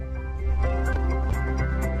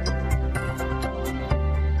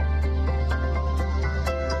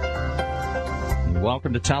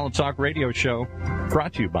welcome to Talent Talk Radio Show,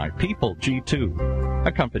 brought to you by People G2,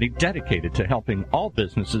 a company dedicated to helping all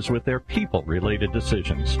businesses with their people-related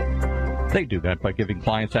decisions. They do that by giving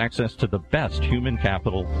clients access to the best human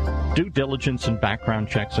capital, due diligence, and background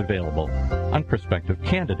checks available on prospective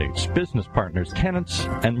candidates, business partners, tenants,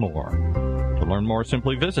 and more. To learn more,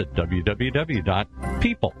 simply visit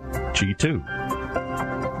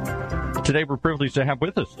www.peopleg2. Today, we're privileged to have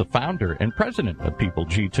with us the founder and president of People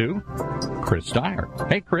G2, Chris Dyer.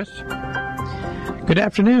 Hey, Chris. Good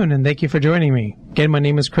afternoon, and thank you for joining me. Again, my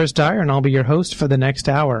name is Chris Dyer, and I'll be your host for the next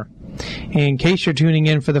hour. In case you're tuning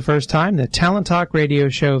in for the first time, the Talent Talk Radio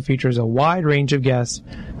Show features a wide range of guests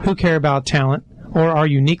who care about talent or are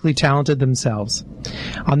uniquely talented themselves.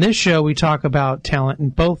 On this show, we talk about talent in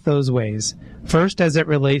both those ways. First, as it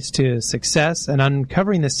relates to success and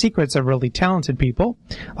uncovering the secrets of really talented people,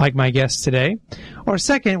 like my guests today. Or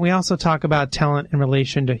second, we also talk about talent in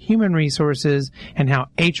relation to human resources and how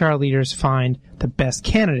HR leaders find the best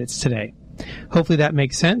candidates today. Hopefully that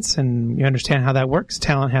makes sense and you understand how that works.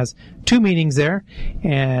 Talent has two meanings there,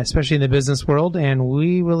 especially in the business world, and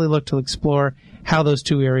we really look to explore how those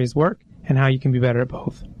two areas work and how you can be better at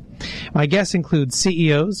both. My guests include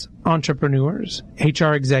CEOs, entrepreneurs,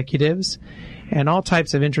 HR executives, and all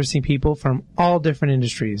types of interesting people from all different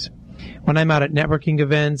industries. When I'm out at networking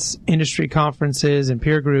events, industry conferences, and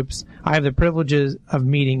peer groups, I have the privileges of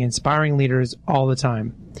meeting inspiring leaders all the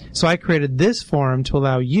time. So I created this forum to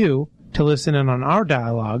allow you to listen in on our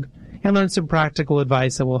dialogue and learn some practical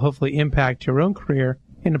advice that will hopefully impact your own career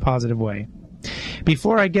in a positive way.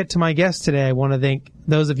 Before I get to my guest today, I want to thank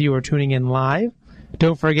those of you who are tuning in live.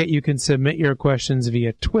 Don't forget you can submit your questions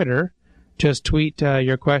via Twitter. Just tweet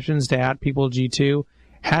your questions to @PeopleG2,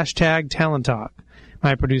 #TalentTalk.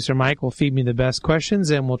 My producer, Mike, will feed me the best questions,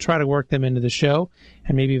 and we'll try to work them into the show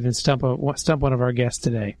and maybe even stump one of our guests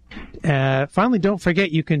today. Finally, don't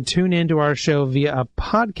forget you can tune into our show via a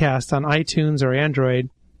podcast on iTunes or Android,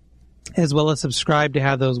 as well as subscribe to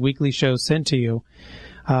have those weekly shows sent to you.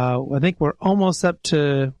 I think we're almost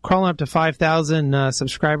crawling up to 5,000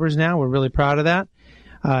 subscribers now. We're really proud of that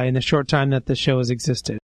in the short time that the show has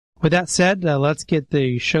existed. With that said, let's get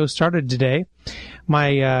the show started today.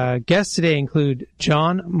 My guests today include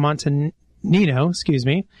John Montagnino,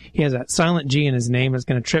 he has that silent G in his name. It's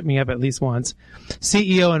going to trip me up at least once.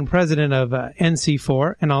 CEO and president of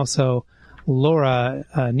NC4, and also Laura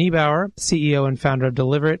Neubauer, CEO and founder of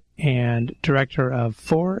Deliver It and director of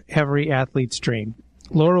For Every Athlete's Dream.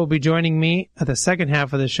 Laura will be joining me at the second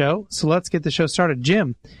half of the show, so let's get the show started.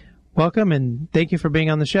 Jim, welcome, and thank you for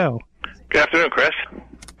being on the show. Good afternoon, Chris.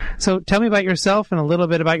 So tell me about yourself and a little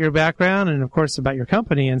bit about your background and, of course, about your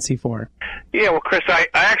company, NC4. Yeah, well, Chris, I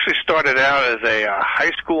actually started out as a high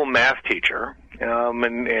school math teacher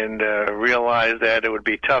and realized that it would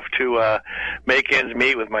be tough to make ends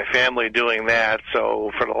meet with my family doing that.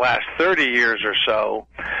 So for the last 30 years or so,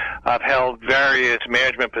 I've held various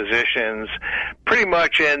management positions pretty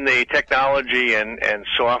much in the technology and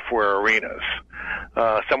software arenas.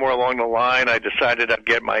 Somewhere along the line, I decided I'd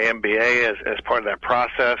get my MBA as part of that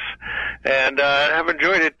process, and I've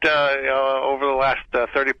enjoyed it over the last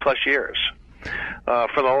 30-plus years.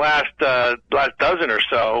 For the last dozen or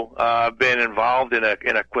so, I've been involved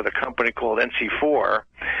with a company called NC4.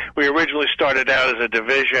 We originally started out as a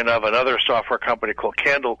division of another software company called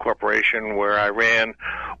Candle Corporation, where I ran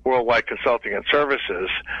worldwide consulting and services.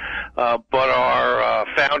 But our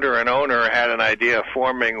founder and owner had an idea of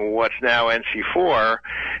forming what's now NC4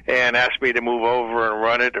 and asked me to move over and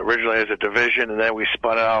run it originally as a division, and then we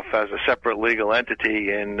spun it off as a separate legal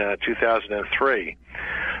entity in 2003.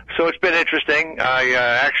 So it's been interesting. I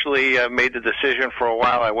actually made the decision for a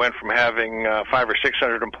while. I went from having 500 or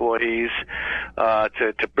 600 employees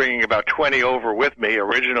to bringing about 20 over with me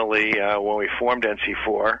originally when we formed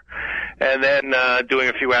NC4, and then doing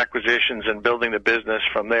a few acquisitions and building the business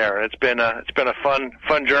from there. And it's been a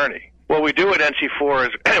fun journey. What we do at NC4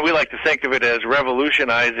 is we like to think of it as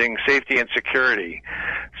revolutionizing safety and security.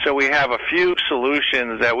 So we have a few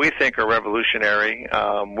solutions that we think are revolutionary.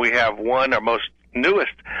 We have one, our most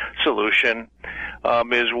newest solution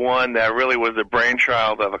is one that really was the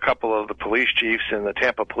brainchild of a couple of the police chiefs in the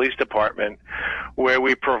Tampa Police Department, where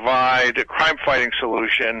we provide a crime-fighting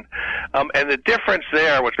solution. And the difference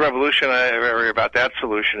there, what's revolutionary about that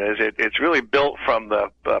solution is it's really built from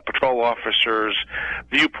the patrol officer's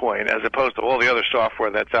viewpoint, as opposed to all the other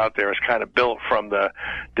software that's out there is kind of built from the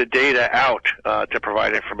data out to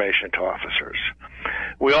provide information to officers.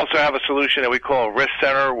 We also have a solution that we call Risk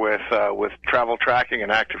Center with travel tracking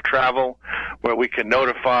and active travel, where we can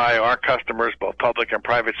notify our customers, both public and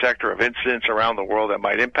private sector, of incidents around the world that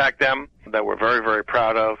might impact them. that we're very, very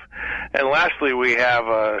proud of. And lastly, we have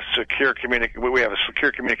a secure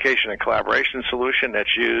communication and collaboration solution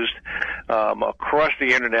that's used across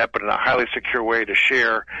the internet, but in a highly secure way to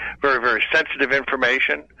share very, very sensitive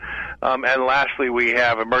information. And lastly, we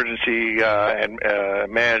have emergency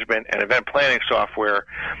management and event planning software.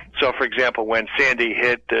 So, for example, when Sandy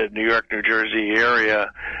hit the New York, New Jersey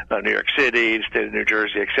area, New York City, the state of New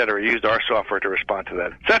Jersey, et cetera, used our software to respond to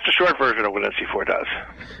that. So that's a short version of what NC4 does.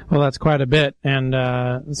 Well, that's quite a bit, and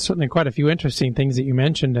certainly quite a few interesting things that you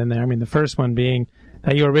mentioned in there. I mean, the first one being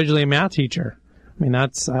that you were originally a math teacher. I mean,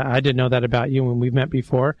 I didn't know that about you when we've met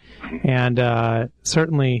before, and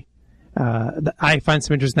certainly I find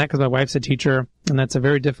some interest in that because my wife's a teacher, and that's a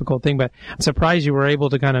very difficult thing. But I'm surprised you were able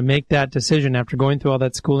to kind of make that decision after going through all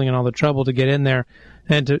that schooling and all the trouble to get in there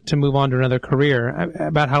and to move on to another career.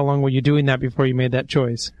 About how long were you doing that before you made that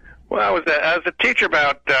choice? Well, I was a teacher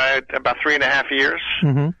about 3.5 years.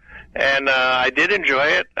 Mm-hmm. And I did enjoy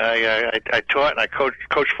it. I taught and I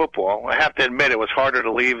coached football. I have to admit, it was harder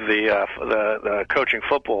to leave the coaching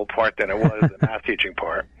football part than it was the math teaching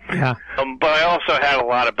part. Yeah. But I also had a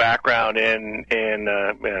lot of background in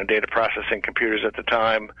data processing computers at the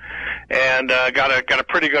time, and got a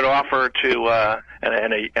pretty good offer to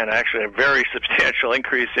and actually a very substantial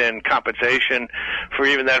increase in compensation for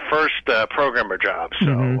even that first programmer job.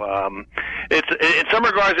 So it's in some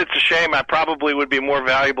regards it's a shame. I probably would be more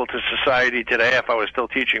valuable to society today if I was still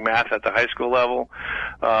teaching math at the high school level.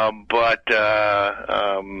 But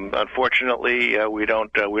unfortunately, we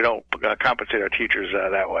don't compensate our teachers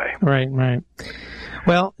that way. Right.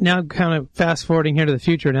 Well, now kind of fast forwarding here to the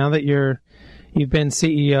future. Now that you've been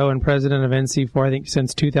CEO and president of NC4, I think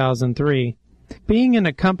since 2003. Being in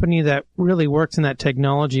a company that really works in that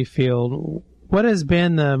technology field, what has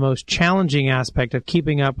been the most challenging aspect of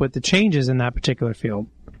keeping up with the changes in that particular field?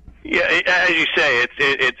 Yeah, as you say,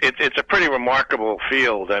 it's a pretty remarkable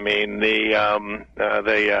field. I mean, the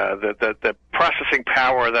processing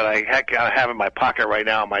power that I have in my pocket right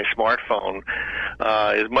now on my smartphone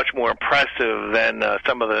is much more impressive than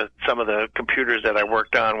some of the computers that I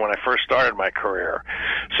worked on when I first started my career.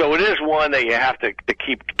 So it is one that you have to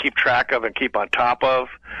keep track of and keep on top of.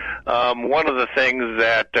 One of the things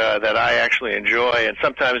that I actually enjoy, and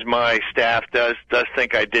sometimes my staff does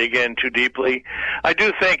think I dig in too deeply. I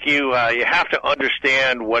do think you have to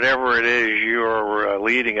understand whatever it is you're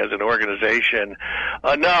leading as an organization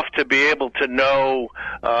enough to be able to know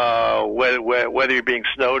whether you're being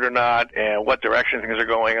snowed or not and what direction things are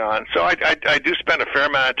going on. So I do spend a fair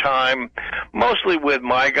amount of time, mostly with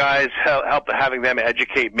my guys, having them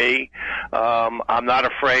educate me. I'm not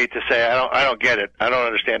afraid to say I don't get it. I don't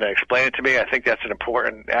understand it. Explain it to me. I think that's an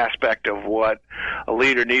important aspect of what a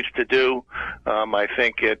leader needs to do. I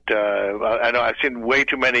think I know I've seen way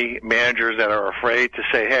too many managers that are afraid to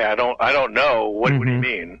say, "Hey, I don't know. What do you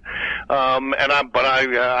mean?"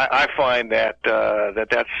 I find that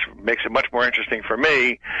makes it much more interesting for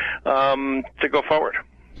me to go forward.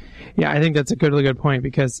 Yeah, I think that's a really good point,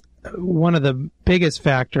 because one of the biggest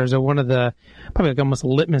factors, or one of the probably like almost a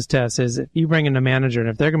litmus test, is if you bring in a manager and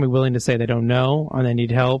if they're going to be willing to say they don't know or they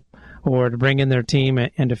need help, or to bring in their team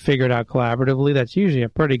and to figure it out collaboratively, that's usually a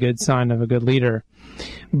pretty good sign of a good leader.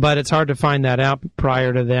 But it's hard to find that out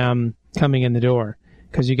prior to them coming in the door,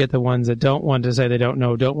 because you get the ones that don't want to say they don't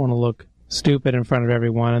know, don't want to look stupid in front of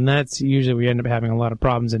everyone, and that's usually we end up having a lot of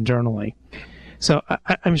problems internally. So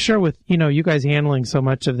I'm sure with you guys handling so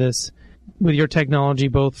much of this with your technology,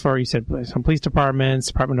 both for, you said, some police departments,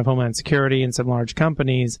 Department of Homeland Security, and some large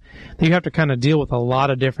companies, that you have to kind of deal with a lot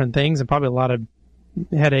of different things and probably a lot of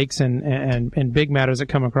headaches and big matters that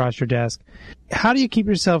come across your desk. How do you keep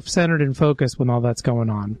yourself centered and focused when all that's going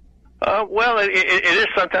on? Well, it is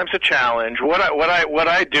sometimes a challenge. What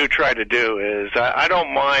I do try to do is I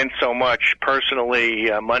don't mind so much personally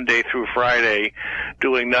Monday through Friday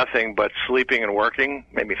doing nothing but sleeping and working,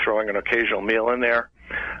 maybe throwing an occasional meal in there.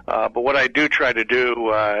 But what I do try to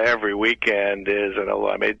do every weekend is, and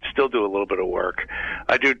I may still do a little bit of work.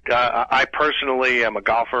 I personally am a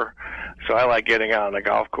golfer, so I like getting out on the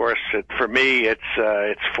golf course. For me, it's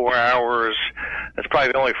 4 hours. It's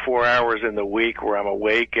probably the only 4 hours in the week where I'm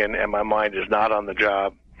awake and my mind is not on the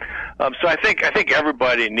job. So I think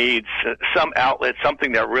everybody needs some outlet,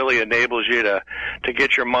 something that really enables you to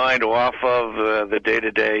get your mind off of the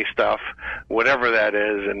day-to-day stuff, whatever that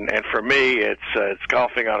is. And for me, it's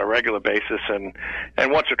golfing on a regular basis and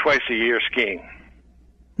once or twice a year skiing.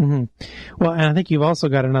 Mm-hmm. Well, and I think you've also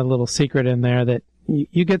got another little secret in there that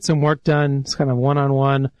you get some work done. It's kind of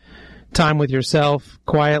one-on-one time with yourself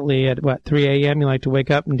quietly at 3 a.m. You like to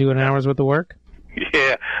wake up and do an hour's worth of work?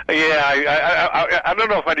 Yeah. I don't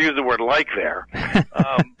know if I'd use the word "like" there,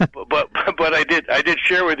 But I did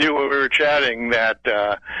share with you when we were chatting that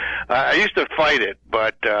I used to fight it,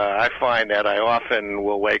 but I find that I often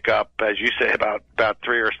will wake up, as you say, about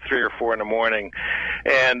 3 or 4 in the morning,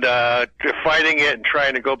 and fighting it and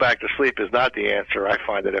trying to go back to sleep is not the answer. I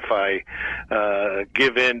find that if I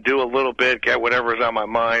give in, do a little bit, get whatever's on my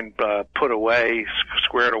mind put away,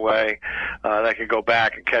 squared away, I can go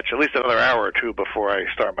back and catch at least another hour or two before I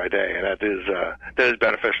start my day, and that is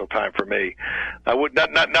beneficial time for me. I would not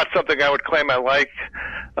something I would claim I like,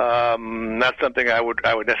 not something I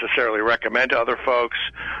would necessarily recommend to other folks,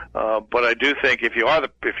 but I do think if you are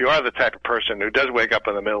the type of person who does wake up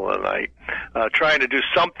in the middle of the night, trying to do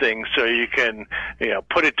something so you can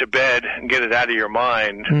put it to bed and get it out of your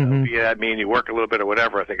mind. I mean, you work a little bit or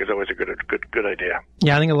whatever, I think is always a good idea.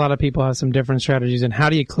 Yeah, I think a lot of people have some different strategies. And how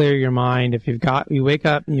do you clear your mind if you wake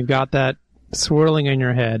up and you've got that swirling in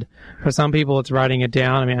your head? For some people, it's writing it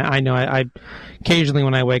down. I mean, I know I occasionally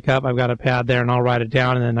when I wake up, I've got a pad there and I'll write it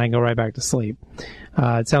down and then I go right back to sleep.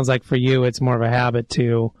 It sounds like for you, it's more of a habit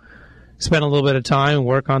to spend a little bit of time and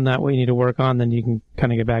work on that what you need to work on, then you can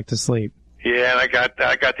kind of get back to sleep. Yeah, and I got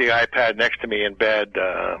the iPad next to me in bed.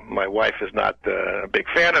 My wife is not a big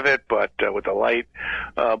fan of it, but with the light.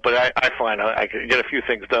 But I find I can get a few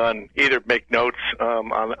things done, either make notes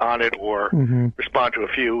on it or respond to a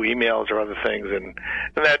few emails or other things. And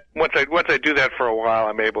that once I do that for a while,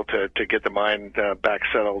 I'm able to get the mind back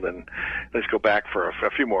settled and let's go back for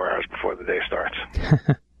a few more hours before the day starts.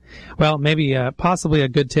 Well, maybe possibly a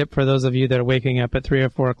good tip for those of you that are waking up at 3 or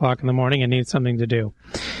 4 o'clock in the morning and need something to do.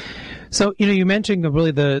 So, you mentioned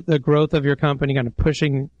really the growth of your company, kind of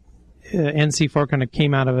pushing NC4 kind of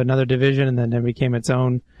came out of another division and then it became its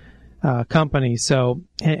own company. So,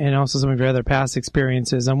 and also some of your other past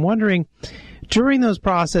experiences. I'm wondering, during those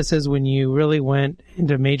processes when you really went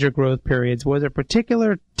into major growth periods, were there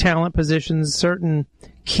particular talent positions, certain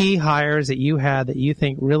key hires that you had that you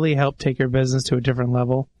think really helped take your business to a different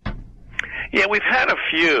level? Yeah, we've had a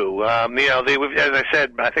few. As I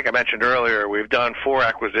said, I think I mentioned earlier, we've done 4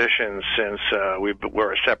 acquisitions since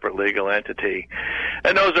we're a separate legal entity,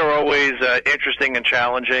 and those are always interesting and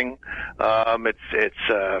challenging. It's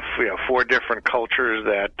 4 different cultures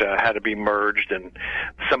that had to be merged, and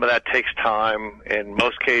some of that takes time. In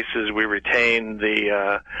most cases, we retain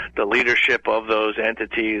the leadership of those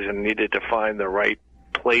entities and needed to find the right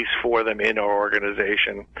place for them in our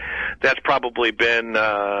organization. That's probably been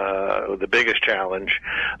the biggest challenge.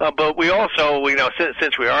 But we also,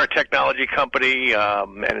 since we are a technology company,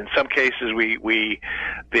 and in some cases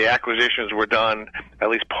the acquisitions were done at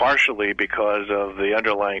least partially because of the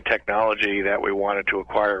underlying technology that we wanted to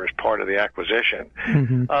acquire as part of the acquisition.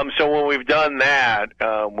 So when we've done that,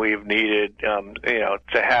 we've needed,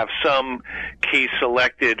 to have some key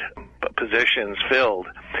selected positions filled.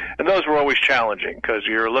 And those were always challenging because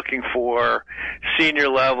you're looking for senior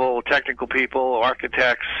level technical people,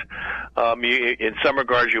 architects. In some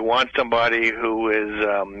regards, you want somebody who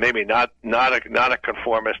is maybe not a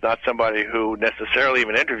conformist, not somebody who necessarily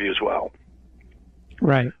even interviews well.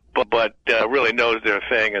 Right. But really knows their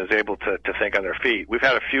thing and is able to think on their feet. We've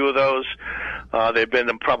had a few of those. They've been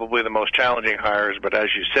probably the most challenging hires, but as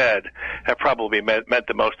you said, have probably meant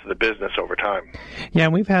the most to the business over time. Yeah,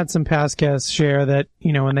 and we've had some past guests share that,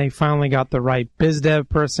 when they finally got the right biz dev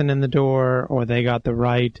person in the door or they got the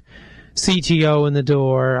right CTO in the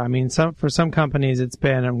door. I mean, for some companies it's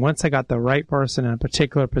been, and once they got the right person in a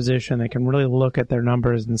particular position, they can really look at their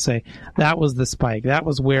numbers and say, that was the spike. That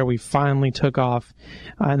was where we finally took off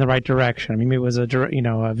in the right direction. I mean, maybe it was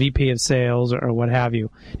a VP of sales or what have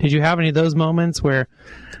you. Did you have any of those moments where,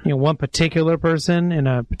 one particular person in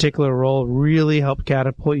a particular role really helped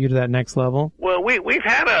catapult you to that next level? Well, we've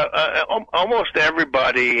had almost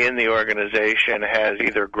everybody in the organization has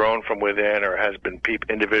either grown from within or has been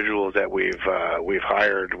individuals that we've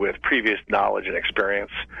hired with previous knowledge and experience.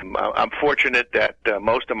 I'm fortunate that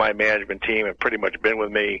most of my management team have pretty much been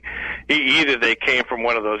with me. Either they came from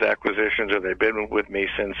one of those acquisitions or they've been with me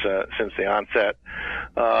since the onset.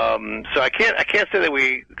 So I can't say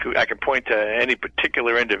that I can point to any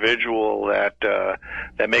particular individual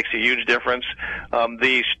that makes a huge difference.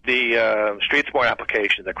 The Street Smart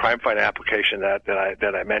application, the crime fighting application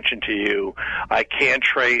that I mentioned to you, I can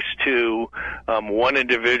trace to one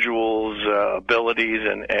individual's abilities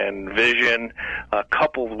and vision,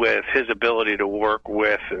 coupled with his ability to work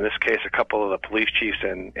with, in this case, a couple of the police chiefs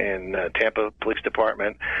in Tampa Police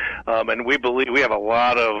Department. And we have a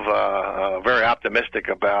lot of very optimistic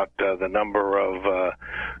about the number of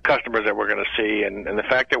customers that we're going to see, and the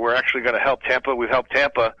fact that we're actually going to help Tampa. We've helped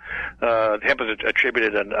Tampa. Tampa's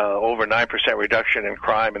attributed an over 9% reduction in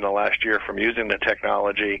crime in the last year from using the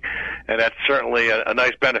technology, and that's certainly a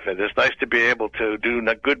nice benefit. It's nice to be able to do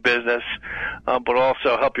good business, but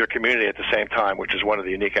also help your community at the same time, which is one of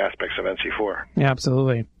the unique aspects of NC4. Yeah,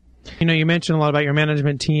 absolutely. You mentioned a lot about your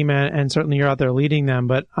management team, and certainly you're out there leading them,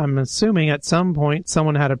 but I'm assuming at some point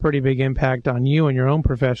someone had a pretty big impact on you and your own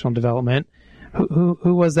professional development. Who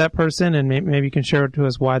was that person, and maybe you can share to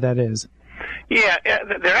us why that is? Yeah,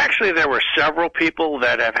 there were several people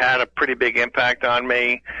that have had a pretty big impact on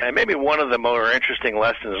me, and maybe one of the more interesting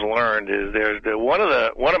lessons learned is one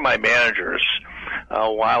of my managers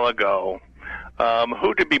a while ago,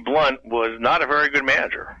 who, to be blunt, was not a very good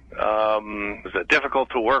manager. Was difficult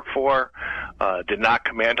to work for, did not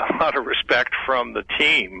command a lot of respect from the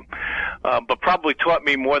team, but probably taught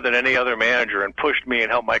me more than any other manager and pushed me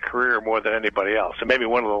and helped my career more than anybody else. And maybe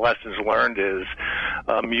one of the lessons learned is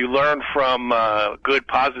you learn from good,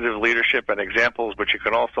 positive leadership and examples, but you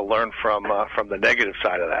can also learn from the negative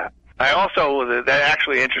side of that. I also, that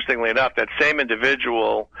actually, interestingly enough, that same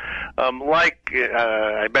individual,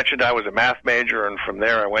 I mentioned I was a math major, and from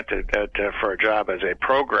there I went for a job as a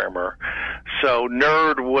programmer. So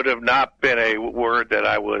nerd would have not been a word that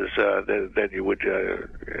I was that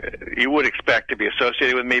you would expect to be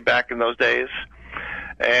associated with me back in those days.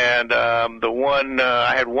 And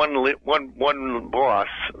I had one boss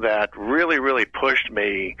that really pushed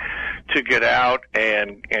me to get out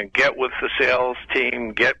and get with the sales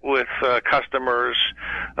team, get with customers,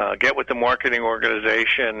 get with the marketing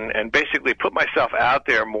organization, and basically put myself out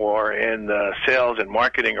there more in the sales and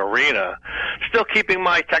marketing arena, still keeping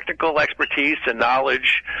my technical expertise and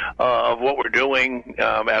knowledge of what we're doing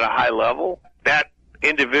at a high level. That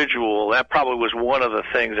individual, that probably was one of the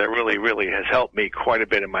things that really has helped me quite a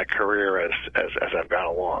bit in my career as I've gone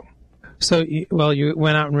along. So, you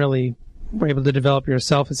went out and really were able to develop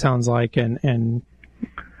yourself, it sounds like, and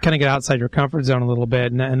kind of get outside your comfort zone a little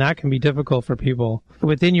bit, and that can be difficult for people.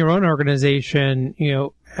 Within your own organization,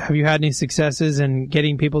 have you had any successes in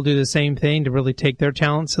getting people to do the same thing, to really take their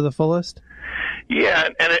talents to the fullest? Yeah,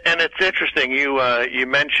 and it's interesting. You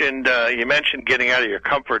mentioned getting out of your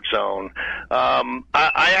comfort zone.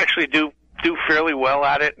 I actually do fairly well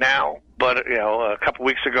at it now. But a couple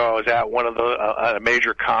weeks ago, I was at a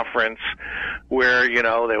major conference where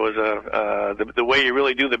there was the way you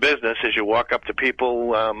really do the business is you walk up to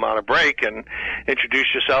people on a break and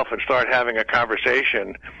introduce yourself and start having a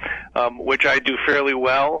conversation, which I do fairly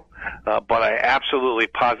well. But I absolutely,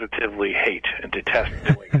 positively hate and detest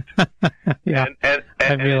doing it. Yeah, and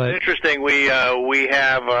it's interesting. We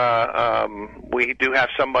do have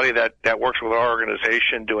somebody that works with our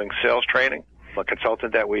organization doing sales training. A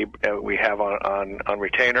consultant that we have on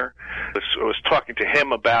retainer. I was talking to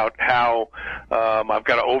him about how I've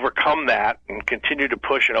got to overcome that and continue to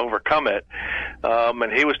push and overcome it.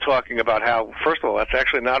 And he was talking about how, first of all, that's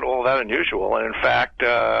actually not all that unusual. And in fact,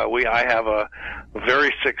 I have a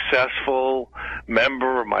very successful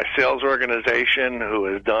member of my sales organization who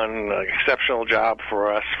has done an exceptional job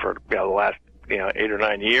for us for the last 8 or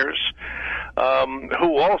 9 years,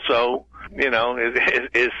 who also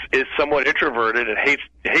is somewhat introverted and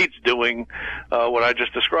hates doing what I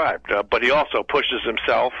just described. But he also pushes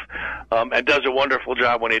himself and does a wonderful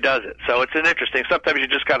job when he does it. So it's interesting. Sometimes you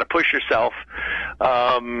just got to push yourself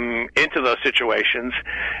into those situations,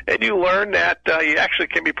 and you learn that you actually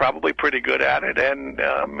can be probably pretty good at it, and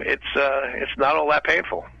it's not all that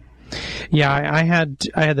painful. Yeah, I had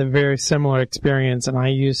a very similar experience, and I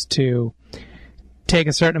used to take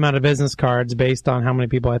a certain amount of business cards based on how many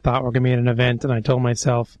people I thought were going to be at an event, and I told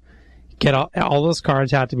myself, all those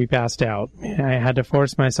cards have to be passed out. I had to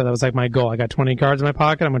force myself. That was like my goal. I got 20 cards in my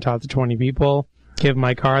pocket. I'm going to talk to 20 people, give them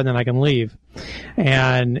my card, and then I can leave.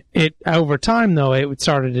 And over time, though, I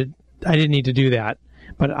didn't need to do that,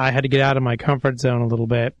 but I had to get out of my comfort zone a little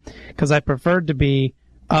bit because I preferred to be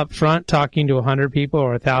up front talking to 100 people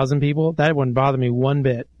or 1,000 people. That wouldn't bother me one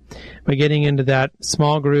bit. But getting into that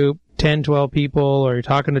small group, 10, 12 people, or you're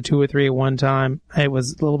talking to 2 or 3 at one time, it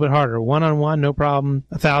was a little bit harder. One-on-one, no problem.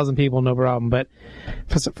 1,000 people, no problem. But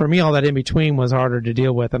for me, all that in between was harder to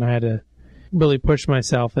deal with, and I had to really push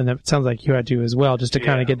myself, and it sounds like you had to as well, just to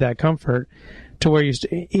kind of get that comfort to where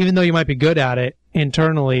even though you might be good at it,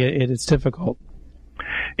 internally it's difficult.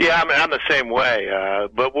 Yeah, I'm the same way.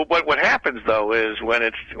 But what happens though is when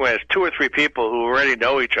it's 2 or 3 people who already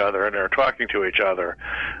know each other and are talking to each other,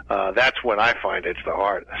 that's when I find it's the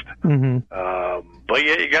hardest. Mm-hmm. But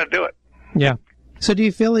yeah, you got to do it. Yeah. So do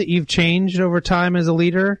you feel that you've changed over time as a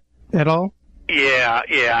leader? at all? Yeah,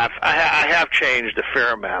 I have changed a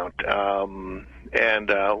fair amount. And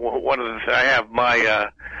one of the I have my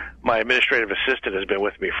administrative assistant has been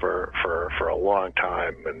with me for a long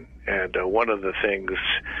time, and one of the things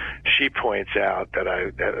she points out that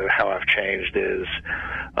how I've changed is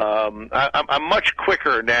I'm much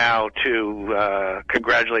quicker now to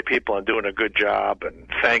congratulate people on doing a good job and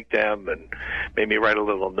thank them, and maybe write a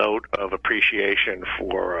little note of appreciation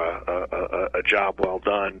for a job well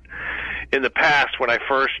done. In the past, when I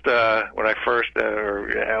first over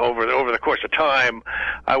the course of time,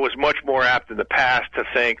 I was much more apt in the past to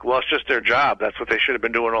think, well, it's just their job. That's what they should have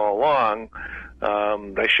been doing all along.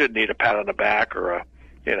 They shouldn't need a pat on the back or a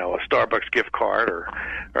Starbucks gift card or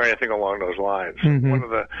anything along those lines. Mm-hmm. One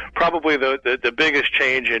of probably the biggest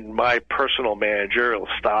change in my personal managerial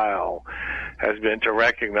style has been to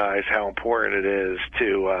recognize how important it is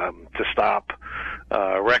to stop,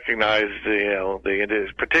 recognize the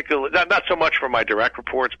particular, not so much for my direct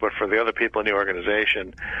reports, but for the other people in the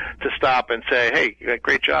organization, to stop and say, hey,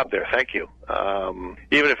 great job there, thank you.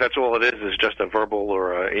 Even if that's all it is just a verbal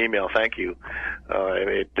or an email thank you,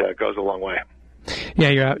 it goes a long way.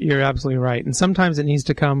 Yeah, you're absolutely right. And sometimes it needs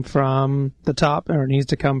to come from the top, or it needs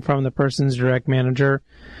to come from the person's direct manager.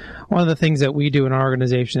 One of the things that we do in our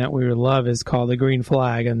organization that we love is called the green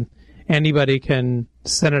flag, and anybody can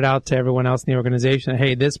send it out to everyone else in the organization.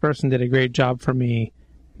 Hey, this person did a great job for me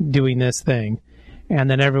doing this thing. And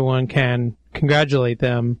then everyone can congratulate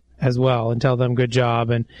them as well and tell them good job.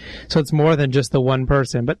 And so it's more than just the one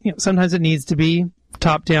person, but sometimes it needs to be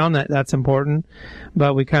top down. That's important,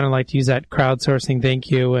 but we kind of like to use that crowdsourcing thank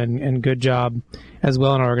you and good job as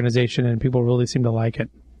well in our organization, and people really seem to like it.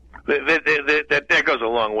 That goes a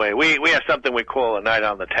long way. We have something we call a night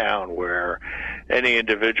on the town, where any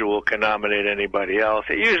individual can nominate anybody else.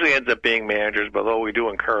 It usually ends up being managers, but although we do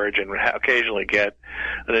encourage and occasionally get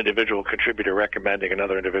an individual contributor recommending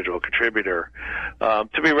another individual contributor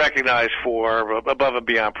to be recognized for above and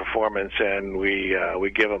beyond performance, and we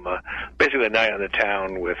give them basically a night on the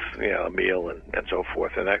town with a meal and so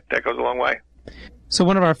forth, and that goes a long way. So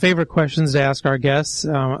one of our favorite questions to ask our guests,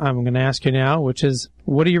 I'm going to ask you now, which is,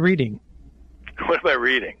 what are you reading? What am I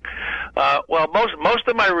reading? Well, most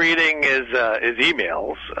of my reading is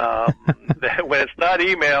emails. When it's not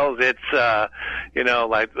emails, it's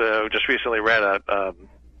just recently read a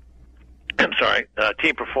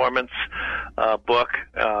team performance book.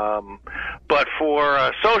 But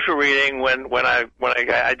for social reading, when I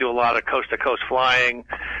do a lot of coast to coast flying,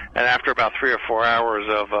 and after about 3 or 4 hours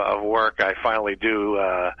of work, I finally do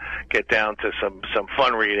get down to some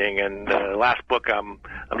fun reading. And the last book I'm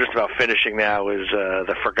just about finishing now is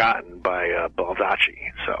The Forgotten by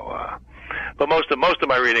Baldacci. So, but most of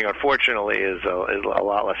my reading, unfortunately, is a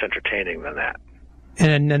lot less entertaining than that.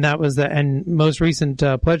 And that was the most recent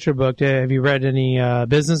Pledger book. Have you read any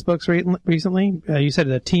business books recently? You said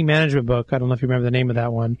the team management book. I don't know if you remember the name of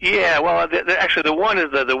that one. Yeah, well, actually, the one is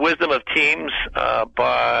the Wisdom of Teams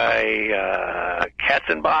by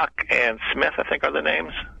Katzenbach and Smith, I think are the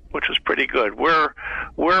names, which was pretty good. We're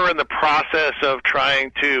in the process of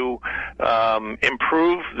trying to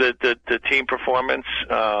improve the team performance,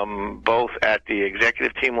 both at the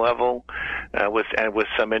executive team level with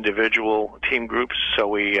some individual team groups.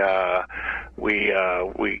 So I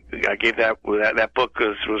gave that book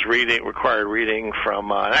was required reading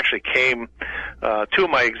from and actually came. Two of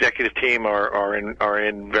my executive team are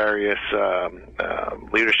in various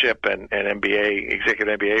leadership and MBA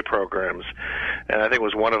executive MBA programs, and I think it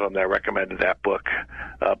was one of them that recommended that book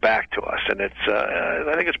back to us, and it's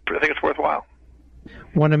I think it's worthwhile.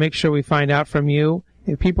 Want to make sure we find out from you,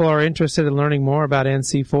 if people are interested in learning more about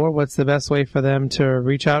NC4, what's the best way for them to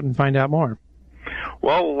reach out and find out more?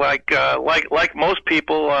 Well, like most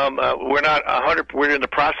people, we're not 100. We're in the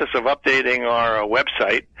process of updating our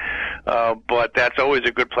website, but that's always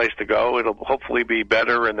a good place to go. It'll hopefully be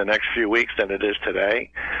better in the next few weeks than it is today.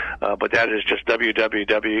 But that is just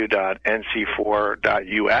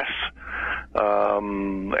www.nc4.us.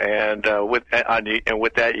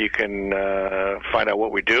 With that you can find out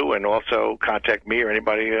what we do, and also contact me or any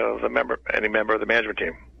member of the management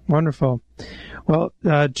team. Wonderful. Well,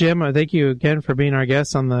 Jim, thank you again for being our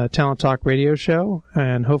guest on the Talent Talk radio show,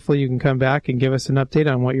 and hopefully you can come back and give us an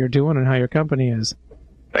update on what you're doing and how your company is.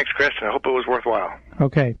 Thanks, Chris. I hope it was worthwhile.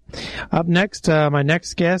 Okay. Up next, my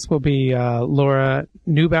next guest will be Laura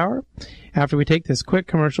Neubauer after we take this quick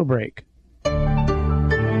commercial break.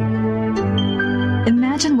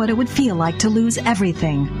 Imagine Imagine what it would feel like to lose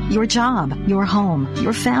everything. Your job, your home,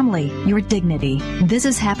 your family, your dignity. This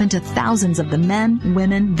has happened to thousands of the men,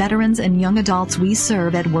 women, veterans, and young adults we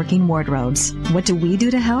serve at Working Wardrobes. What do we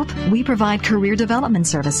do to help? We provide career development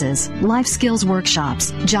services, life skills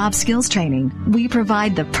workshops, job skills training. We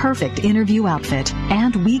provide the perfect interview outfit,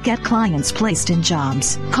 and we get clients placed in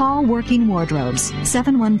jobs. Call Working Wardrobes,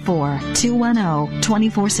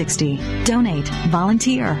 714-210-2460. Donate,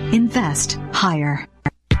 volunteer, invest, hire.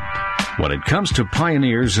 When it comes to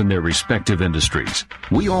pioneers in their respective industries,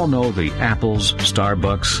 we all know the Apples,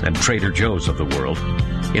 Starbucks, and Trader Joe's of the world.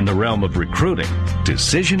 In the realm of recruiting,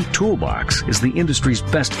 Decision Toolbox is the industry's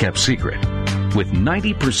best-kept secret, with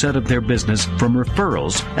 90% of their business from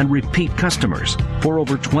referrals and repeat customers. For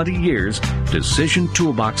over 20 years, Decision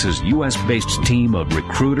Toolbox's U.S.-based team of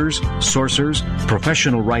recruiters, sourcers,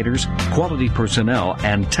 professional writers, quality personnel,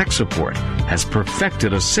 and tech support has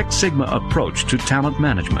perfected a Six Sigma approach to talent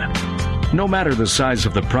management. No matter the size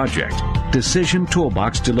of the project, Decision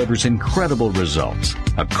Toolbox delivers incredible results.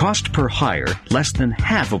 A cost per hire less than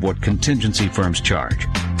half of what contingency firms charge,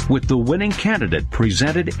 with the winning candidate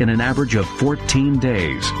presented in an average of 14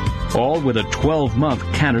 days, all with a 12-month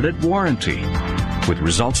candidate warranty. With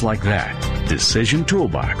results like that, Decision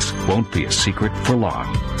Toolbox won't be a secret for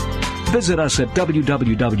long. Visit us at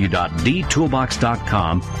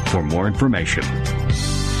www.dtoolbox.com for more information.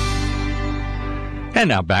 And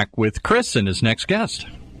now back with Chris and his next guest.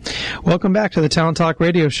 Welcome back to the Talent Talk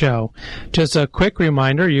Radio Show. Just a quick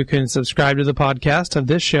reminder, you can subscribe to the podcast of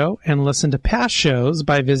this show and listen to past shows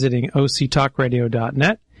by visiting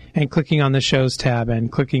octalkradio.net and clicking on the shows tab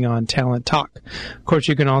and clicking on Talent Talk. Of course,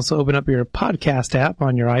 you can also open up your podcast app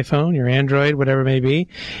on your iPhone, your Android, whatever it may be,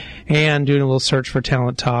 and do a little search for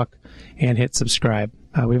Talent Talk and hit subscribe.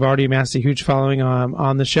 We've already amassed a huge following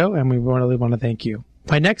on the show, and we really want to thank you.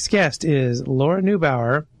 My next guest is Laura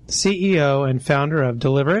Neubauer, CEO and founder of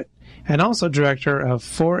Deliver It, and also director of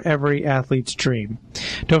For Every Athlete's Dream.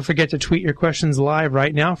 Don't forget to tweet your questions live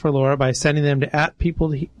right now for Laura by sending them to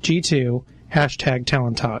 @PeopleG2,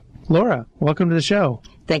 #TalentTalk. Laura, welcome to the show.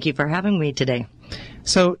 Thank you for having me today.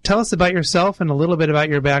 So tell us about yourself and a little bit about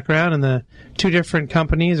your background and the two different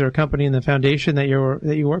companies or company in the foundation that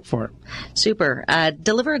you work for. Super.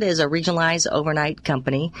 Deliver It is a regionalized overnight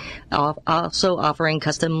company, also offering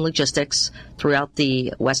custom logistics throughout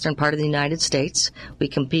the western part of the United States. We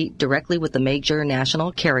compete directly with the major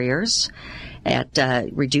national carriers at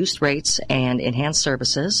reduced rates and enhanced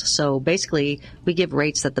services. So basically, we give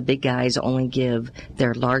rates that the big guys only give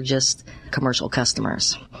their largest commercial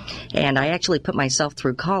customers. And I actually put myself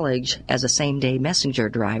through college as a same-day messenger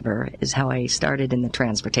driver is how I started in the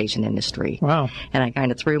transportation industry. Wow. And I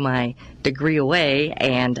kind of threw my degree away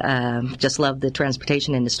and just loved the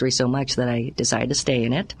transportation industry so much that I decided to stay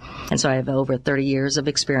in it. And so I have over 30 years of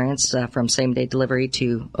experience from same-day delivery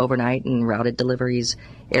to overnight and routed deliveries,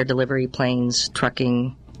 air delivery, planes,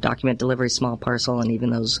 trucking, document delivery, small parcel, and even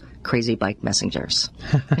those crazy bike messengers.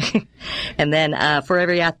 And then For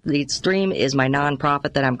Every Athlete's Dream is my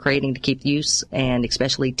nonprofit that I'm creating to keep youth and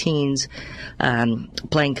especially teens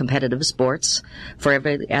playing competitive sports. For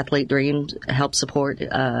Every Athlete Dream helps support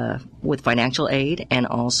with financial aid and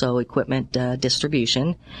also equipment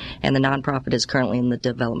distribution. And the nonprofit is currently in the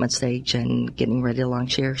development stage and getting ready to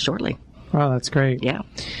launch here shortly. Wow, that's great. Yeah.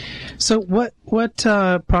 So what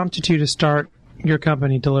prompted you to start your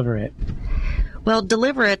company, Deliver It? Well,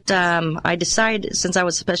 Deliver It, I decided, since I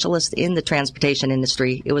was a specialist in the transportation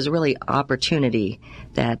industry, it was really opportunity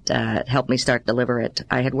that helped me start Deliver It.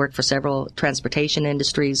 I had worked for several transportation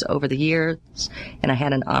industries over the years, and I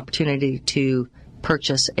had an opportunity to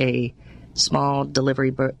purchase a small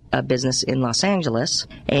delivery business in Los Angeles,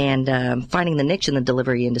 and finding the niche in the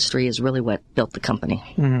delivery industry is really what built the company.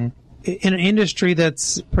 Mm-hmm. In an industry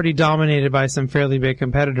that's pretty dominated by some fairly big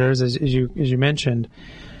competitors, as you mentioned,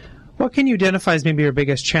 what can you identify as maybe your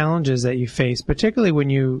biggest challenges that you face, particularly when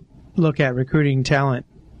you look at recruiting talent?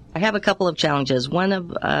 I have a couple of challenges. One of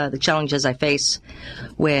the challenges I face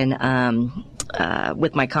when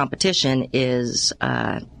with my competition is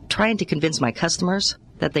trying to convince my customers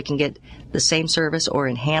that they can get the same service or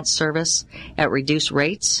enhanced service at reduced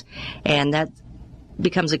rates, and that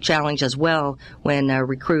becomes a challenge as well when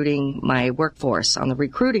recruiting my workforce. On the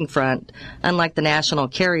recruiting front, unlike the national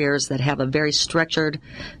carriers that have a very structured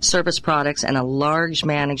service products and a large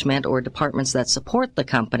management or departments that support the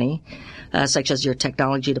company, such as your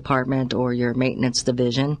technology department or your maintenance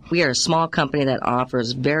division, we are a small company that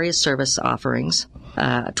offers various service offerings.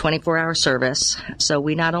 24-hour service. So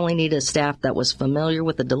we not only needed a staff that was familiar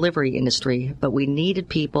with the delivery industry, but we needed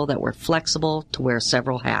people that were flexible to wear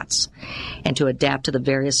several hats and to adapt to the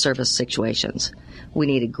various service situations. We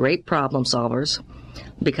needed great problem solvers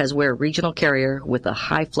because we're a regional carrier with a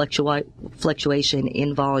high fluctuation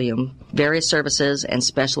in volume, various services, and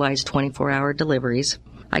specialized 24-hour deliveries.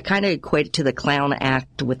 I kind of equate it to the clown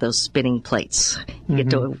act with those spinning plates. You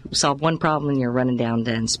get to solve one problem and you're running down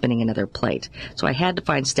and spinning another plate. So I had to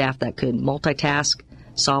find staff that could multitask,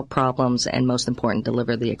 solve problems, and most important,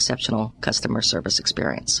 deliver the exceptional customer service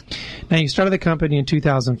experience. Now, you started the company in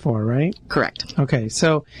 2004, right? Correct. Okay,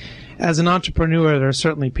 so as an entrepreneur, there are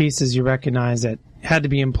certainly pieces you recognize that had to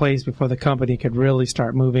be in place before the company could really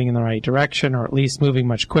start moving in the right direction, or at least moving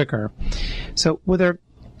much quicker. So were there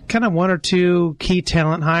kind of one or two key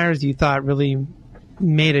talent hires you thought really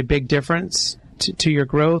made a big difference to your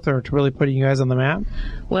growth or to really putting you guys on the map?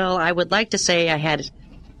 Well, I would like to say I had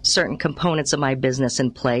certain components of my business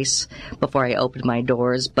in place before I opened my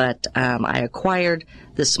doors, but I acquired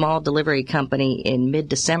the small delivery company in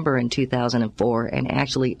mid-December in 2004 and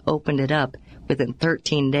actually opened it up within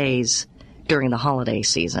 13 days during the holiday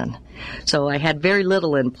season. So I had very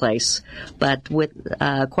little in place, but with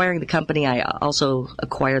acquiring the company, I also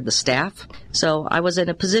acquired the staff. So I was in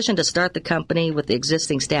a position to start the company with the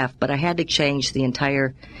existing staff, but I had to change the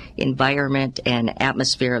entire environment and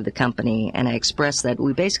atmosphere of the company, and I expressed that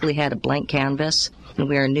we basically had a blank canvas, and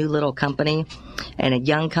we are a new little company and a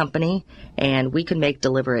young company, and we could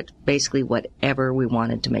deliver it basically whatever we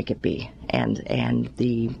wanted to make it be. And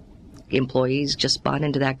the employees just bought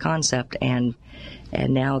into that concept, and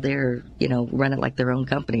now they're, run it like their own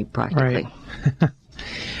company practically. Right.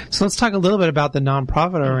 So let's talk a little bit about the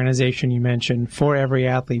nonprofit organization you mentioned, For Every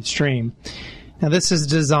Athlete's Dream. Now, this is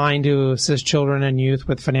designed to assist children and youth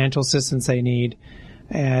with financial assistance they need,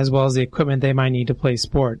 as well as the equipment they might need to play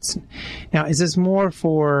sports. Now, is this more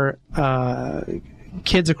for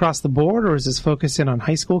kids across the board, or is this focused in on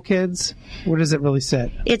high school kids? Where does it really sit?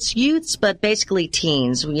 It's youths, but basically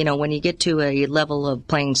teens. When you get to a level of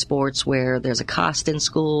playing sports where there's a cost in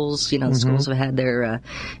schools, schools have had their,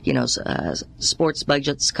 sports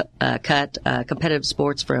budgets cut, competitive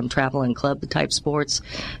sports from travel and club type sports.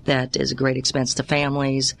 That is a great expense to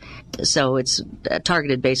families. So it's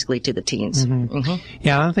targeted basically to the teens.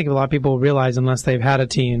 Yeah, I don't think a lot of people realize, unless they've had a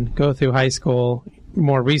teen go through high school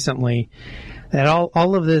more recently, that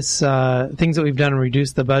all of this things that we've done to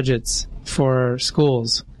reduce the budgets for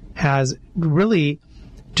schools has really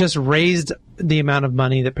just raised the amount of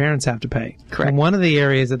money that parents have to pay. Correct. And one of the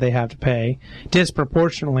areas that they have to pay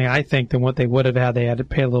disproportionately, I think, than what they would have had they had to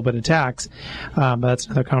pay a little bit of tax, but that's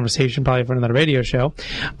another conversation probably for another radio show,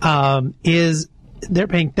 is they're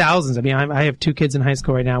paying thousands. I mean, I have 2 kids in high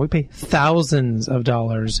school right now. We pay thousands of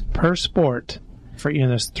dollars per sport for,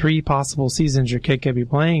 there's 3 possible seasons your kid could be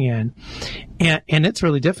playing in. And it's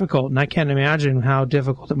really difficult. And I can't imagine how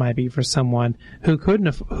difficult it might be for someone who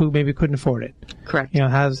maybe couldn't afford it. Correct.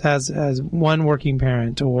 Has one working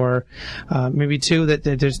parent, or maybe 2 that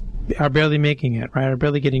just are barely making it, right? Are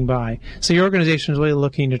barely getting by. So your organization is really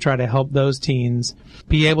looking to try to help those teens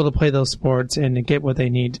be able to play those sports and to get what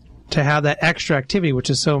they need to have that extra activity, which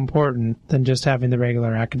is so important, than just having the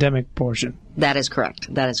regular academic portion. That is correct.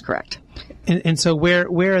 And so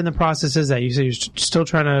where in the process is that? You say you're still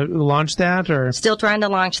trying to launch that, or? Still trying to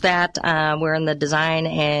launch that. We're in the design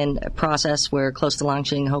and process. We're close to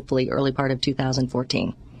launching, hopefully, early part of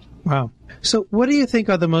 2014. Wow. So what do you think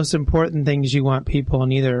are the most important things you want people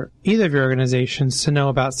in either of your organizations to know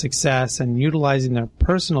about success and utilizing their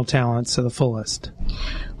personal talents to the fullest?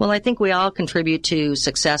 Well, I think we all contribute to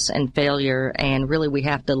success and failure, and really we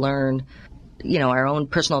have to learn our own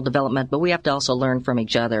personal development, but we have to also learn from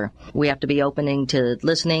each other. We have to be opening to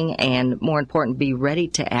listening, and more important, be ready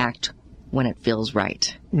to act when it feels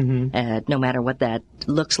right, no matter what that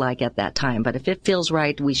looks like at that time. But if it feels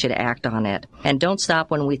right, we should act on it. And don't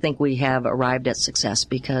stop when we think we have arrived at success,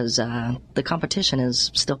 because the competition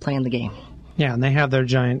is still playing the game. Yeah, and they have their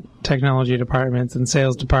giant technology departments and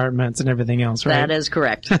sales departments and everything else, right? That is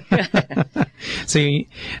correct. So,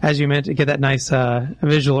 as you mentioned, get that nice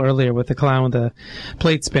visual earlier with the clown with the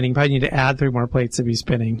plate spinning. Probably need to add 3 more plates to be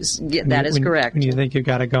spinning. Yeah, that is correct. When you think you've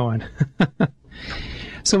got it going.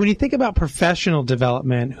 So when you think about professional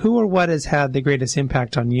development, who or what has had the greatest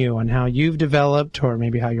impact on you, on how you've developed, or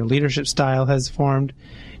maybe how your leadership style has formed?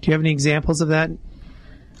 Do you have any examples of that?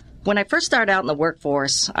 When I first started out in the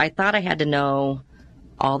workforce, I thought I had to know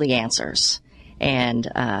all the answers. And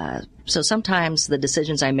so sometimes the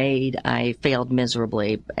decisions I made, I failed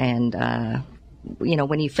miserably. And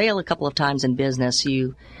when you fail a couple of times in business,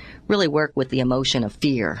 you really work with the emotion of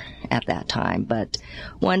fear at that time. But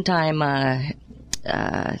one time,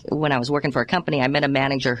 when I was working for a company, I met a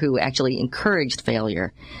manager who actually encouraged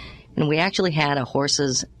failure. And we actually had a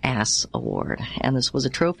horse's ass award. And this was a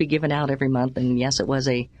trophy given out every month. And yes, it was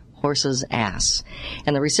a horse's ass.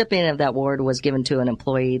 And the recipient of that award was given to an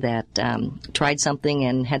employee that tried something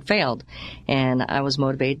and had failed. And I was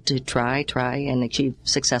motivated to try, and achieve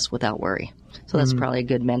success without worry. So that's probably a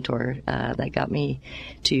good mentor that got me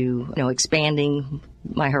to, expanding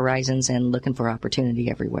my horizons and looking for opportunity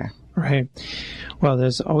everywhere. Right. Well,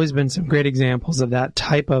 there's always been some great examples of that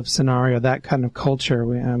type of scenario, that kind of culture.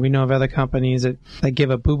 We know of other companies that give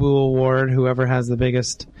a boo-boo award, whoever has the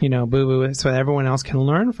biggest, boo-boo, so everyone else can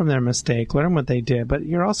learn from their mistake, learn what they did. But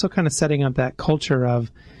you're also kind of setting up that culture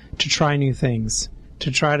to try new things, to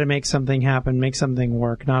try to make something happen, make something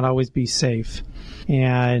work, not always be safe.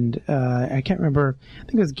 And I can't remember, I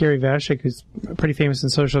think it was Gary Vaynerchuk, who's pretty famous in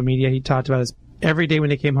social media. He talked about his every day when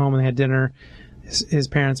they came home and they had dinner, his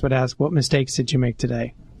parents would ask, what mistakes did you make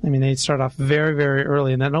today? I mean, they'd start off very, very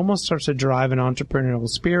early, and that almost starts to drive an entrepreneurial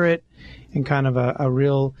spirit and kind of a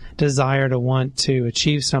real desire to want to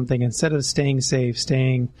achieve something instead of staying safe,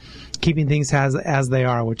 keeping things as they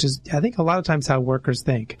are, which is, I think, a lot of times how workers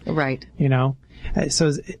think. Right.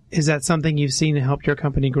 So is that something you've seen to help your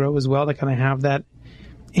company grow as well, to kind of have that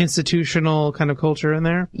institutional kind of culture in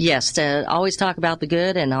there? Yes, to always talk about the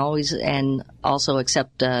good and also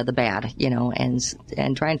accept the bad,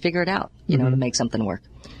 and try and figure it out, to make something work.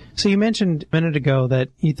 So you mentioned a minute ago that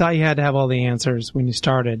you thought you had to have all the answers when you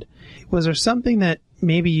started. Was there something that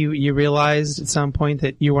maybe you realized at some point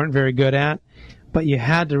that you weren't very good at, but you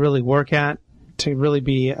had to really work at to really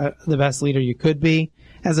be the best leader you could be,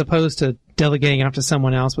 as opposed to delegating off to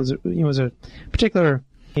someone else? Was a particular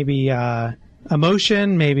maybe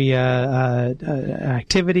emotion, maybe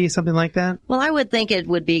activity, something like that? Well, I would think it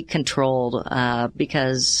would be controlled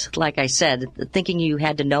because, like I said, thinking you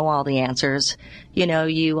had to know all the answers,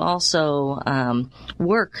 you also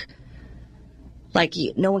work like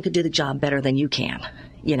no one could do the job better than you can,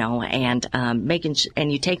 and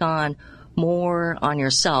and you take on more on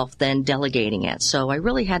yourself than delegating it. So I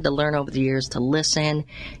really had to learn over the years to listen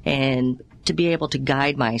and to be able to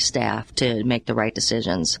guide my staff to make the right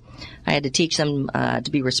decisions. I had to teach them to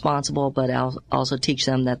be responsible, but I'll also teach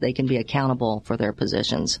them that they can be accountable for their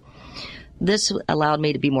positions. This allowed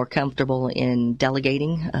me to be more comfortable in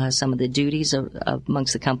delegating some of the duties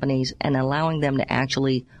amongst the companies and allowing them to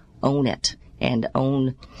actually own it and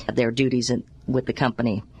own their duties with the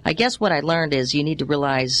company. I guess what I learned is you need to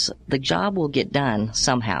realize the job will get done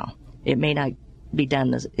somehow. It may not be done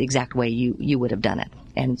the exact way you would have done it.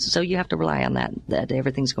 And so you have to rely on that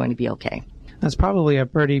everything's going to be okay. That's probably a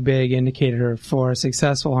pretty big indicator for a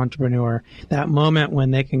successful entrepreneur, that moment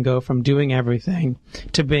when they can go from doing everything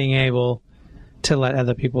to being able to let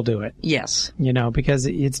other people do it. Yes. Because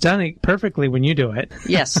it's done perfectly when you do it.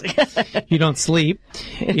 Yes. You don't sleep.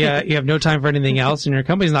 Yeah, you have no time for anything else, and your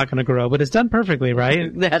company's not going to grow, but it's done perfectly,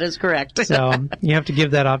 right? That is correct. So you have to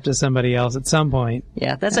give that off to somebody else at some point.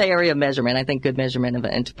 Yeah, that's an area of measurement. I think good measurement of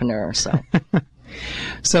an entrepreneur.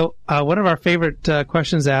 So one of our favorite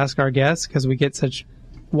questions to ask our guests, because we get such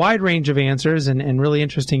wide range of answers and really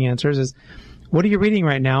interesting answers, is what are you reading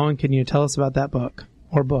right now, and can you tell us about that book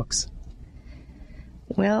or books?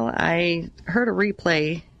 Well, I heard a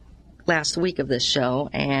replay last week of this show,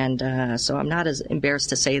 and so I'm not as embarrassed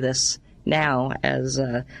to say this now as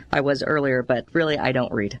I was earlier, but really I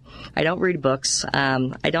don't read. I don't read books.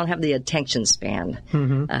 I don't have the attention span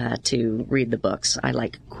to read the books. I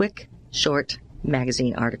like quick, short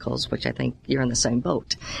magazine articles, which I think you're in the same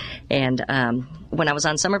boat. And when I was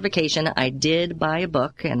on summer vacation, I did buy a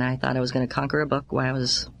book, and I thought I was going to conquer a book while I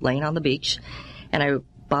was laying on the beach. And I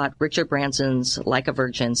bought Richard Branson's Like a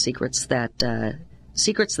Virgin, Secrets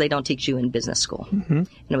They Don't Teach You in Business School. And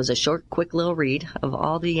it was a short, quick little read of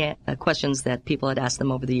all the questions that people had asked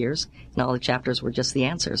them over the years, and all the chapters were just the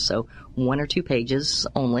answers, so 1 or 2 pages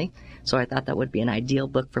only. So I thought that would be an ideal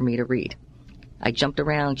book for me to read. I jumped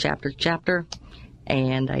around chapter to chapter,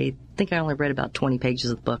 and I think I only read about 20 pages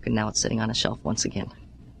of the book, and now it's sitting on a shelf once again.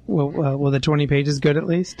 Well, were the 20 pages good at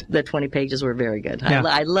least? The 20 pages were very good. Yeah.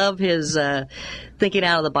 I love his thinking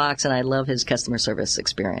out of the box, and I love his customer service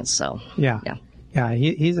experience. So Yeah,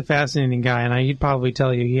 he's a fascinating guy, and he'd probably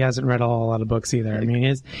tell you he hasn't read a whole lot of books either. I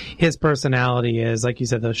mean, his personality is, like you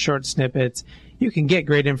said, those short snippets. You can get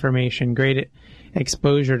great information, great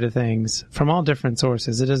exposure to things from all different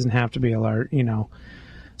sources. It doesn't have to be a large,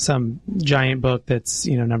 some giant book that's,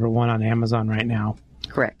 number 1 on Amazon right now.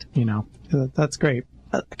 Correct. That's great.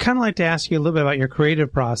 I'd kind of like to ask you a little bit about your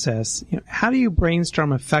creative process. How do you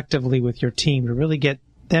brainstorm effectively with your team to really get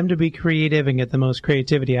them to be creative and get the most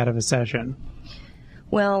creativity out of a session?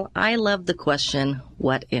 Well, I love the question,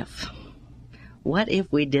 what if? What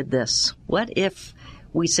if we did this? What if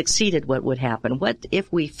we succeeded? What would happen? What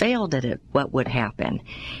if we failed at it? What would happen?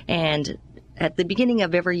 And at the beginning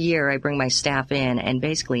of every year, I bring my staff in and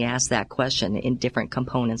basically ask that question in different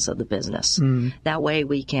components of the business. That way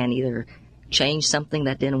we can either change something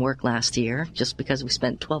that didn't work last year just because we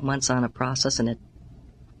spent 12 months on a process and it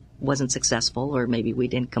wasn't successful, or maybe we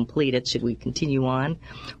didn't complete it. Should we continue on?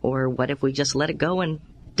 Or what if we just let it go and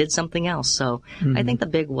did something else? So I think the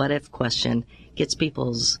big what if question gets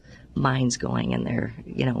people's minds going and their,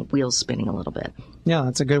 wheels spinning a little bit. Yeah,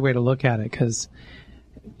 that's a good way to look at it, because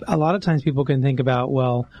a lot of times people can think about,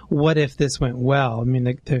 well, what if this went well? I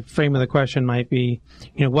mean, the frame of the question might be,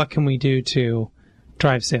 what can we do to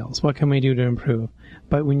drive sales? What can we do to improve?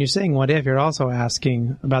 But when you're saying what if, you're also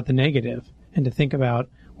asking about the negative, and to think about,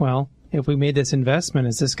 well, if we made this investment,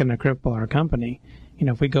 is this going to cripple our company?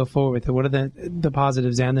 If we go forward with it, what are the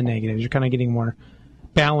positives and the negatives? You're kind of getting more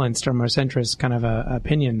balanced or more centrist kind of a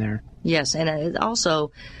opinion there. Yes, and it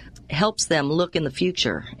also helps them look in the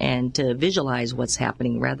future and to visualize what's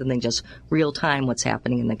happening rather than just real time what's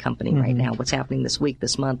happening in the company right now, what's happening this week,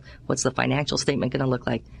 this month, what's the financial statement going to look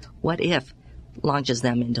like? What if launches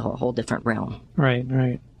them into a whole different realm.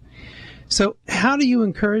 Right. So how do you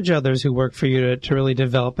encourage others who work for you to really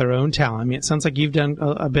develop their own talent? I mean, it sounds like you've done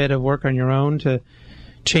a bit of work on your own to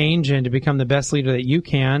change and to become the best leader that you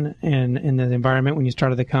can in the environment when you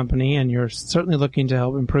started the company, and you're certainly looking to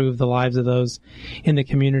help improve the lives of those in the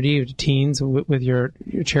community, teens, with your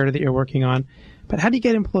charity that you're working on. But how do you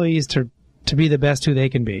get employees to be the best who they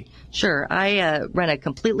can be? Sure. I run a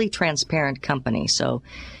completely transparent company, so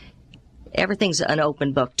everything's an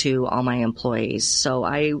open book to all my employees. So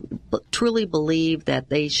I truly believe that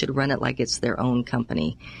they should run it like it's their own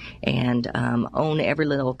company and own every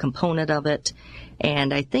little component of it.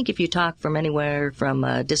 And I think if you talk from anywhere from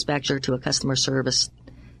a dispatcher to a customer service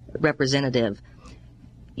representative,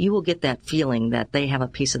 you will get that feeling that they have a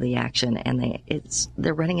piece of the action, and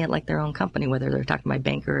they're running it like their own company, whether they're talking to my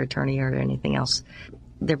banker, attorney, or anything else.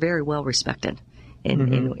 They're very well respected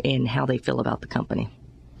in how they feel about the company.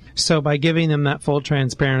 So by giving them that full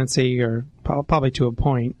transparency, or probably to a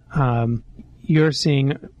point, you're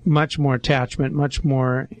seeing much more attachment, much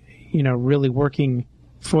more, really working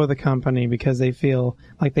for the company because they feel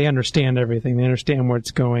like they understand everything. They understand where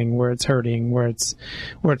it's going, where it's hurting, where it's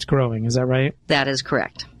growing. Is that right? That is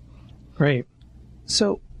correct. Great.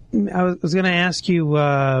 So I was going to ask you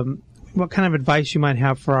what kind of advice you might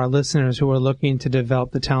have for our listeners who are looking to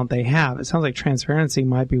develop the talent they have. It sounds like transparency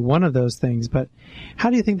might be one of those things, but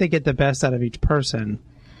how do you think they get the best out of each person?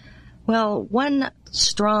 Well, one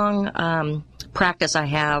strong practice I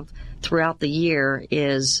have throughout the year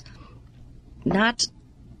is not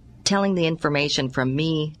telling the information from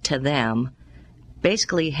me to them,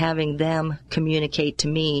 basically having them communicate to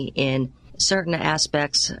me in certain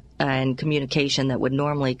aspects and communication that would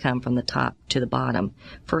normally come from the top to the bottom.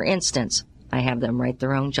 For instance, I have them write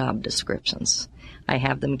their own job descriptions. I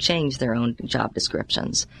have them change their own job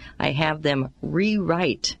descriptions. I have them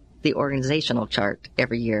rewrite the organizational chart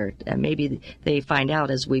every year. And maybe they find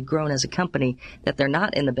out as we've grown as a company that they're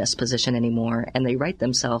not in the best position anymore, and they write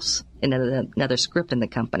themselves in another script in the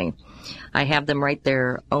company. I have them write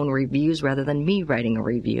their own reviews rather than me writing a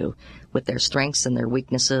review with their strengths and their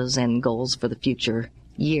weaknesses and goals for the future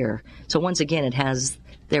year. So once again,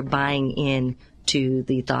 they're buying in to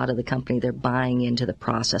the thought of the company. They're buying into the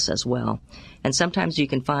process as well. And sometimes you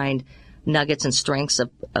can find nuggets and strengths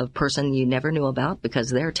of a person you never knew about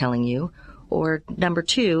because they're telling you. Or number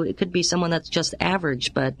two, it could be someone that's just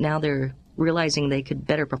average, but now they're realizing they could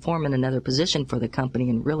better perform in another position for the company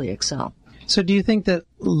and really excel. So do you think that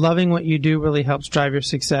loving what you do really helps drive your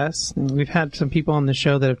success? We've had some people on the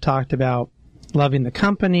show that have talked about loving the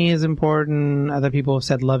company is important. Other people have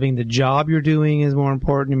said loving the job you're doing is more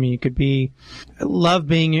important. I mean, you could doing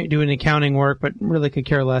accounting work, but really could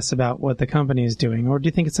care less about what the company is doing. Or do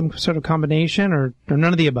you think it's some sort of combination, or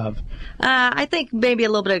none of the above? I think maybe a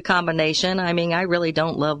little bit of combination. I mean, I really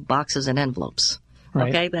don't love boxes and envelopes. Right.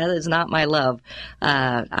 Okay, that is not my love.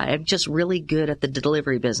 I'm just really good at the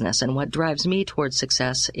delivery business, and what drives me towards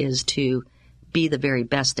success is to be the very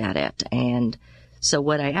best at it. And so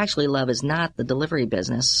what I actually love is not the delivery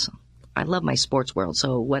business. I love my sports world.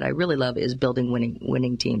 So what I really love is building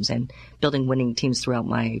winning teams and building winning teams throughout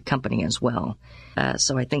my company as well.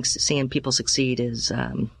 So I think seeing people succeed is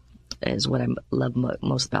what I love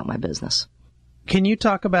most about my business. Can you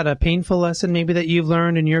talk about a painful lesson maybe that you've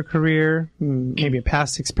learned in your career, maybe a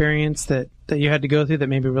past experience that you had to go through that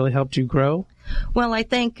maybe really helped you grow? Well, I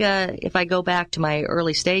think if I go back to my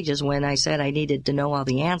early stages when I said I needed to know all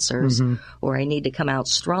the answers or I need to come out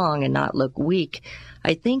strong and not look weak,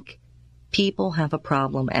 I think people have a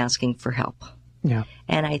problem asking for help. Yeah.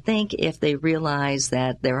 And I think if they realize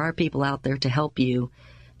that there are people out there to help you,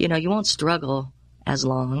 you won't struggle as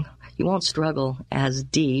long. You won't struggle as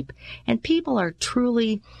deep. And people are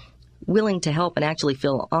truly willing to help and actually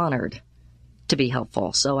feel honored to be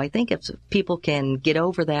helpful. So I think if people can get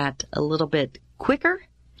over that a little bit quicker,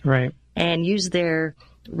 right, and use their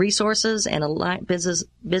resources and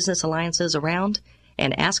business alliances around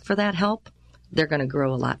and ask for that help, they're going to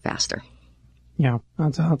grow a lot faster. Yeah,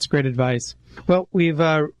 that's great advice. Well,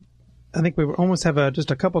 I think we almost have just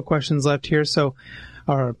a couple questions left here,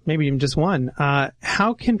 or maybe even just one.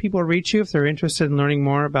 How can people reach you if they're interested in learning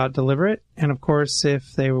more about Deliver It? And of course,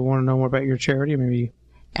 if they want to know more about your charity, maybe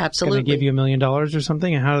absolutely going to give you $1 million or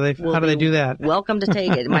something. And how do they do that? Welcome to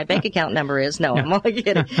take it. My bank account number is I'm only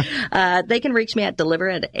kidding. They can reach me at Deliver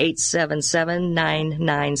at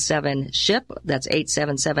 877-997-SHIP. That's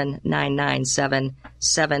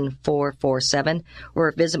 877-997-7447.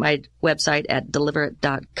 Or visit my website at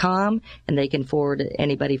deliverit.com, and they can forward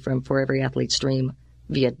anybody from For Every Athlete Stream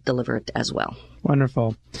via Deliver It as well.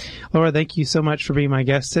 Wonderful. Laura, thank you so much for being my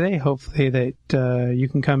guest today. Hopefully that you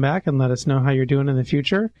can come back and let us know how you're doing in the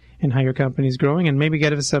future and how your company's growing, and maybe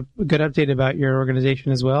get us a good update about your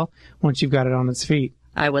organization as well once you've got it on its feet.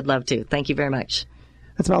 I would love to. Thank you very much.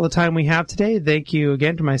 That's about the time we have today. Thank you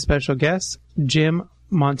again to my special guests, Jim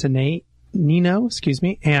Montagnino,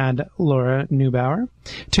 and Laura Neubauer.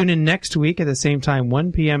 Tune in next week at the same time,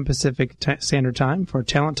 1 p.m. Pacific Standard Time for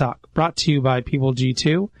Talent Talk, brought to you by People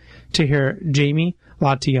G2, to hear Jamie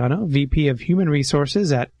Latiano, VP of Human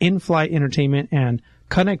Resources at In-Flight Entertainment and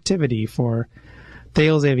Connectivity for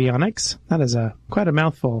Thales Avionics. That is quite a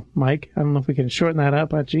mouthful, Mike. I don't know if we can shorten that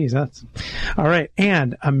up, but geez, that's... All right,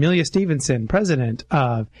 and Amelia Stevenson, President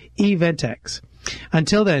of Eventex.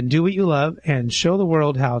 Until then, do what you love and show the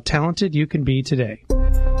world how talented you can be today.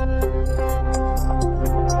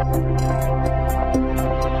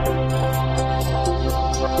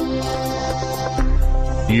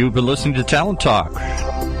 You've been listening to Talent Talk,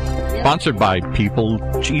 sponsored by People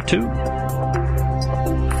G2.